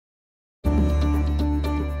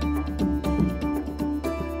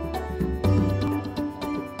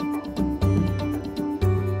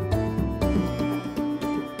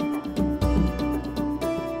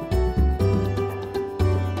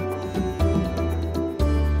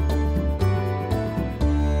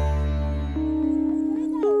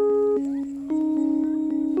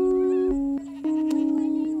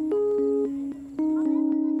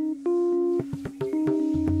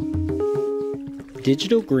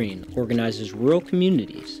Digital Green organizes rural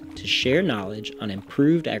communities to share knowledge on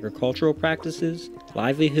improved agricultural practices,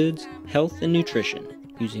 livelihoods, health, and nutrition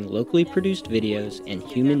using locally produced videos and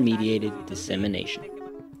human-mediated dissemination.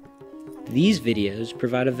 These videos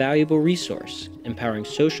provide a valuable resource, empowering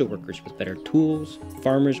social workers with better tools,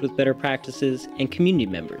 farmers with better practices, and community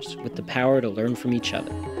members with the power to learn from each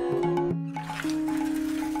other.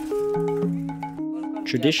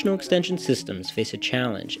 Traditional extension systems face a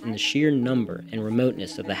challenge in the sheer number and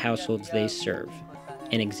remoteness of the households they serve,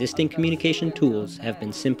 and existing communication tools have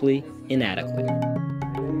been simply inadequate.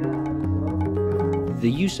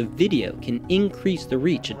 The use of video can increase the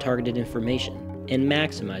reach of targeted information and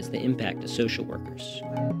maximize the impact of social workers.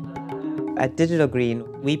 At Digital Green,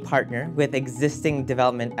 we partner with existing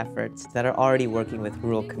development efforts that are already working with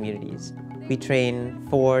rural communities. We train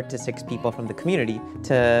 4 to 6 people from the community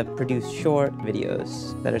to produce short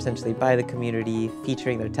videos that are essentially by the community,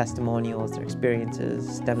 featuring their testimonials, their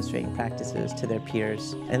experiences, demonstrating practices to their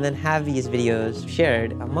peers, and then have these videos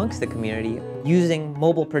shared amongst the community using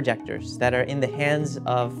mobile projectors that are in the hands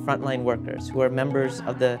of frontline workers who are members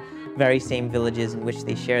of the very same villages in which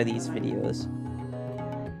they share these videos.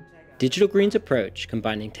 Digital Green's approach,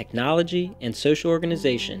 combining technology and social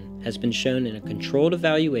organization, has been shown in a controlled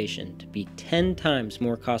evaluation to be 10 times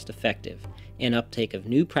more cost-effective and uptake of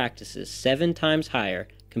new practices 7 times higher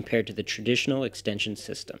compared to the traditional extension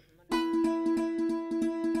system.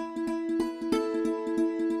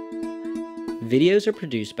 Videos are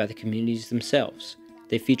produced by the communities themselves.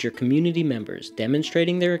 They feature community members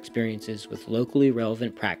demonstrating their experiences with locally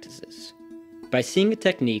relevant practices. By seeing a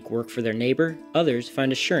technique work for their neighbor, others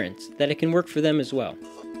find assurance that it can work for them as well.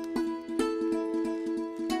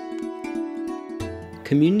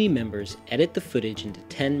 Community members edit the footage into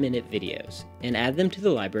 10-minute videos and add them to the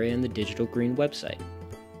library on the Digital Green website.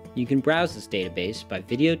 You can browse this database by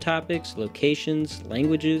video topics, locations,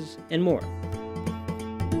 languages, and more.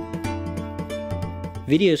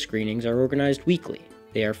 Video screenings are organized weekly.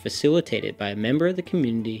 They are facilitated by a member of the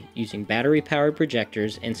community using battery-powered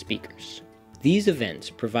projectors and speakers. These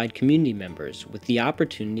events provide community members with the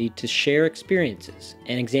opportunity to share experiences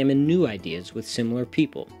and examine new ideas with similar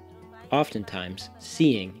people. Oftentimes,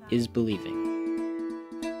 seeing is believing.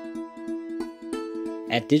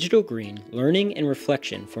 At Digital Green, learning and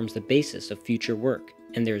reflection forms the basis of future work,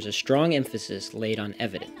 and there is a strong emphasis laid on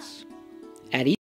evidence. At each